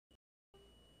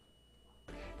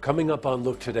Coming up on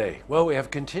Look Today, well, we have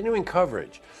continuing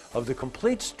coverage of the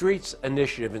Complete Streets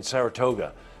initiative in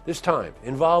Saratoga, this time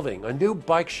involving a new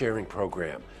bike sharing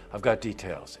program. I've got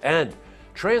details. And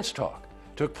Trans Talk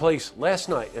took place last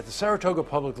night at the Saratoga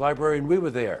Public Library, and we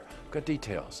were there. I've got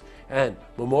details. And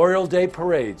Memorial Day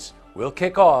parades will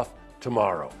kick off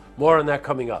tomorrow. More on that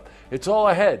coming up. It's all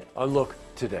ahead on Look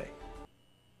Today.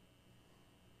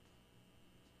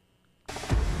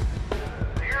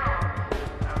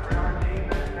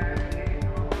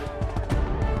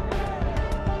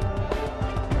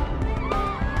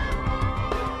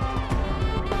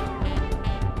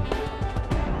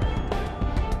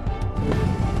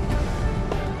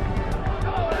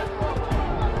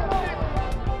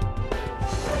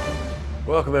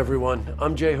 Welcome everyone,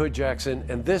 I'm Jay Hood Jackson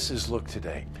and this is Look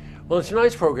Today. Well, in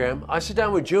tonight's program, I sit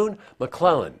down with June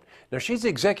McClellan. Now she's the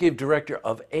Executive Director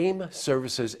of AIM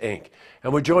Services, Inc.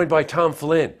 And we're joined by Tom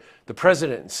Flynn, the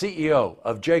President and CEO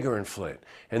of Jaeger & Flynn.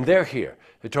 And they're here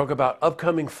to talk about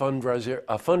upcoming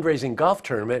fundraising golf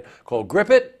tournament called Grip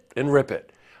It and Rip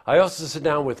It. I also sit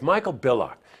down with Michael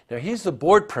Billock. Now he's the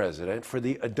board president for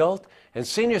the Adult and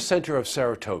Senior Center of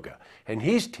Saratoga. And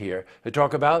he's here to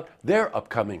talk about their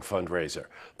upcoming fundraiser.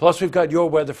 Plus, we've got your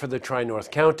weather for the Tri-North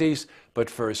counties. But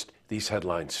first, these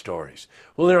headline stories.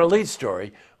 Well, in our lead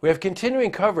story, we have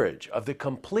continuing coverage of the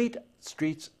Complete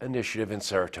Streets initiative in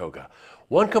Saratoga.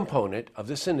 One component of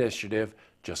this initiative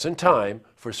just in time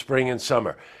for spring and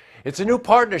summer. It's a new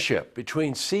partnership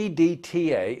between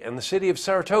CDTA and the city of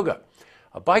Saratoga,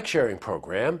 a bike sharing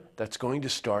program that's going to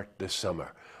start this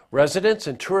summer. Residents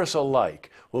and tourists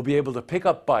alike will be able to pick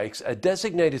up bikes at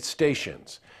designated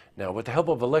stations. Now, with the help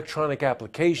of electronic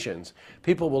applications,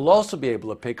 people will also be able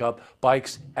to pick up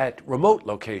bikes at remote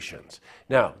locations.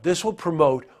 Now, this will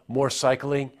promote more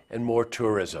cycling and more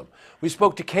tourism. We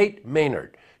spoke to Kate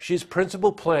Maynard. She's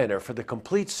principal planner for the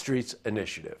Complete Streets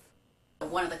initiative.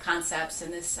 One of the concepts,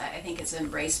 and this I think is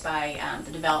embraced by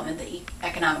the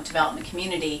economic development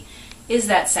community, is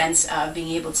that sense of being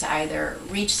able to either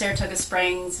reach Saratoga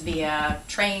Springs via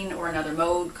train or another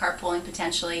mode, carpooling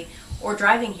potentially, or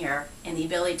driving here, and the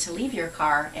ability to leave your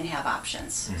car and have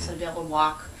options. Mm-hmm. So to be able to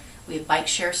walk. We have bike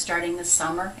share starting this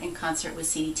summer in concert with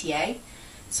CDTA.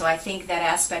 So I think that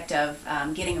aspect of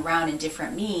getting around in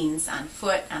different means, on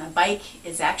foot, on a bike,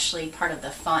 is actually part of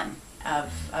the fun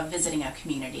of visiting a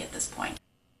community at this point.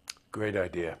 Great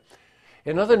idea.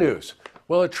 In other news,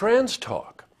 well, a Trans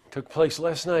Talk took place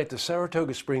last night at the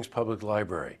Saratoga Springs Public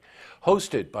Library.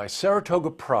 Hosted by Saratoga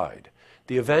Pride,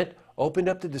 the event opened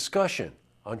up the discussion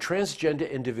on transgender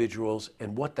individuals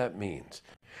and what that means.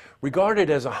 Regarded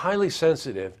as a highly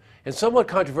sensitive and somewhat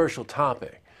controversial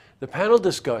topic, the panel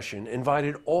discussion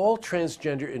invited all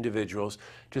transgender individuals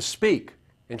to speak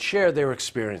and share their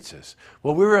experiences.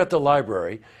 Well, we were at the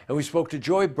library and we spoke to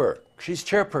Joy Burke. She's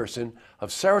chairperson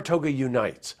of Saratoga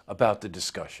Unites about the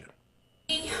discussion.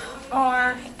 We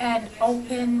are an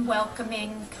open,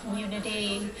 welcoming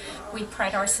community. We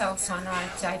pride ourselves on our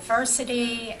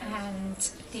diversity and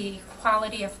the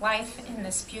quality of life in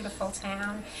this beautiful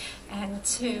town, and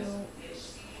to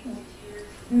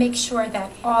make sure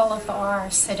that all of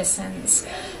our citizens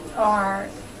are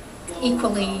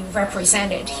equally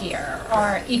represented here,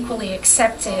 are equally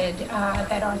accepted,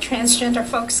 that our transgender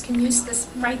folks can use this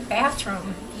right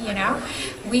bathroom, you know.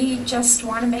 We just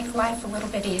want to make life a little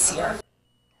bit easier.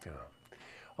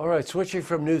 All right, switching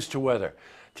from news to weather.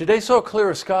 Today saw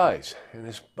clearer skies, and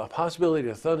there's a possibility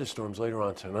of thunderstorms later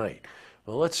on tonight.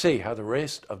 Well, let's see how the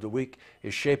rest of the week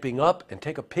is shaping up and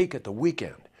take a peek at the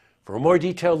weekend. For a more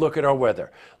detailed look at our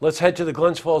weather, let's head to the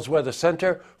Glens Falls Weather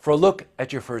Center for a look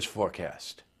at your first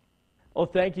forecast. Well,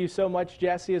 thank you so much,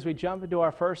 Jesse. As we jump into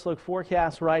our first look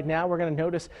forecast right now, we're going to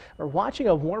notice we're watching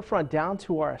a warm front down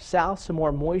to our south, some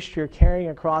more moisture carrying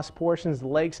across portions of the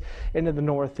lakes into the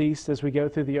northeast as we go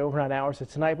through the overnight hours of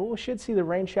tonight. But we should see the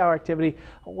rain shower activity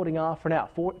holding off for now.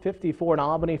 54 in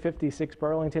Albany, 56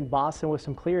 Burlington, Boston with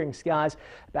some clearing skies.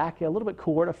 Back a little bit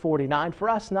cooler to 49. For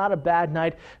us, not a bad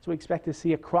night, so we expect to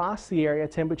see across the area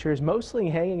temperatures mostly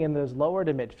hanging in those lower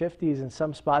to mid 50s in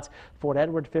some spots. Fort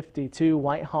Edward 52,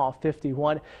 Whitehall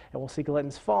 51, and we'll see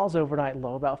Glens Falls overnight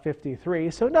low about 53.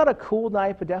 So not a cool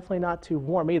night, but definitely not too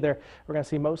warm either. We're going to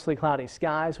see mostly cloudy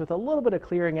skies with a little bit of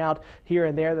clearing out here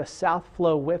and there. The south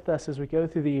flow with us as we go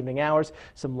through the evening hours.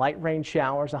 Some light rain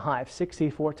showers, a high of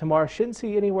 64 tomorrow. Shouldn't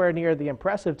see anywhere near the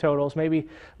impressive totals. Maybe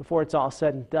before it's all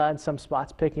said and done, some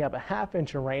spots picking up a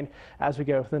half-inch of rain as we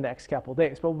go for the next couple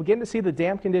days. But we'll begin to see the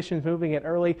damp conditions moving in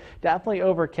early. Definitely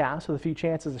overcast with a few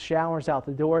chances of showers out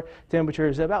the door.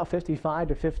 Temperatures about 55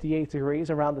 to 58 degrees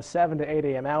around the 7 to 8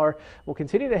 a.m. hour. We'll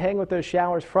continue to hang with those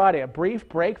showers Friday. A brief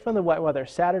break from the wet weather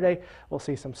Saturday. We'll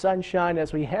see some sunshine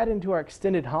as we head into our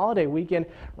extended holiday weekend.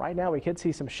 Right now, we could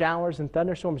see some showers and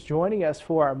thunderstorms joining us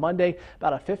for our Monday.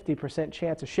 About a 50%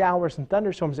 chance of showers and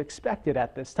thunderstorms expected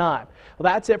at this time.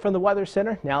 Well, that's it from the Weather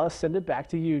Center. Now let's send it back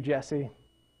to you, Jesse.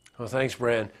 Well, thanks,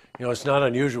 Bran. You know, it's not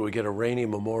unusual we get a rainy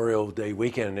Memorial Day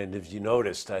weekend, and if you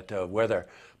notice that the weather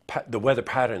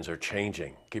patterns are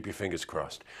changing. Keep your fingers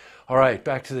crossed. All right,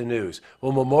 back to the news.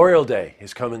 Well, Memorial Day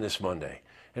is coming this Monday,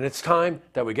 and it's time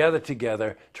that we gather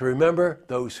together to remember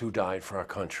those who died for our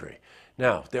country.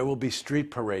 Now, there will be street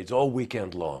parades all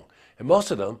weekend long, and most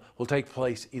of them will take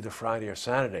place either Friday or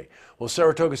Saturday. Well,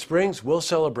 Saratoga Springs will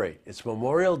celebrate its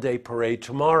Memorial Day parade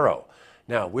tomorrow.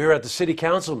 Now, we're at the City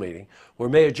Council meeting where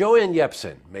Mayor Joanne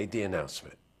Yepsen made the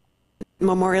announcement.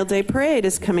 Memorial Day Parade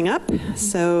is coming up,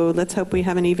 so let's hope we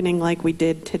have an evening like we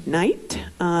did tonight.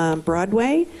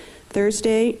 Broadway,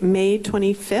 Thursday, May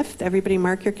 25th. Everybody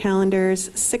mark your calendars.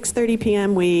 6:30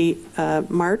 p.m. we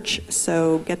march,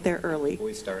 so get there early.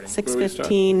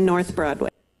 6:15 North Broadway.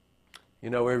 You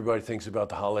know, everybody thinks about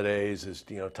the holidays as,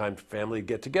 you know, time for family to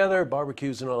get together,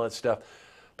 barbecues and all that stuff.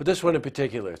 But this one in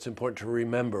particular, it's important to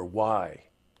remember why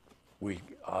we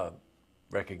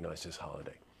recognize this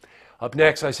holiday. Up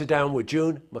next, I sit down with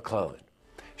June McClellan.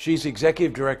 She's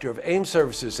Executive Director of AIM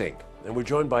Services, Inc., and we're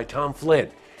joined by Tom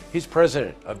Flynn. He's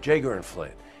President of Jaeger and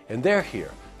Flynn, and they're here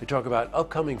to talk about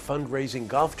upcoming fundraising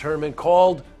golf tournament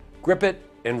called Grip It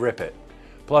and Rip It.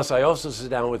 Plus, I also sit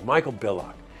down with Michael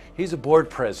Billock. He's a board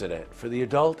president for the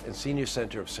Adult and Senior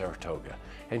Center of Saratoga,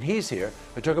 and he's here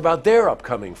to talk about their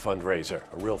upcoming fundraiser,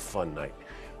 a real fun night.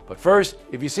 But first,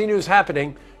 if you see news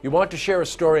happening, you want to share a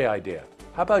story idea,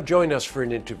 how about join us for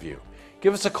an interview?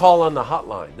 Give us a call on the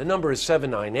hotline. The number is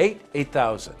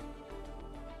 798-8000.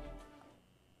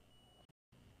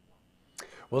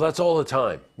 Well, that's all the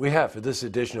time we have for this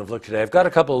edition of Look Today. I've got a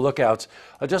couple of lookouts.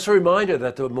 Just a reminder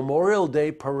that the Memorial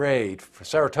Day Parade for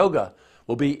Saratoga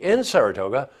will be in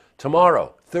Saratoga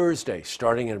tomorrow, Thursday,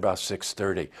 starting at about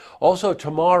 6:30. Also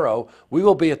tomorrow, we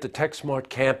will be at the TechSmart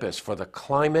campus for the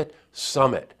Climate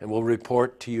Summit, and we'll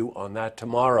report to you on that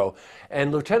tomorrow.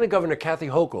 And Lieutenant Governor Kathy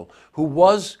Hochul, who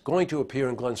was going to appear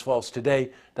in Glens Falls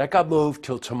today, that got moved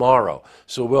till tomorrow.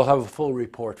 So we'll have a full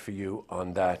report for you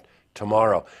on that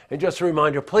tomorrow. And just a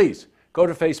reminder, please go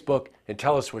to Facebook and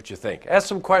tell us what you think. Ask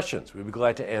some questions. We'd be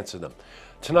glad to answer them.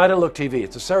 Tonight on Look TV,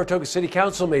 it's a Saratoga City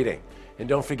Council meeting. And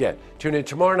don't forget, tune in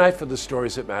tomorrow night for the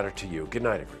stories that matter to you. Good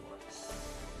night, everyone.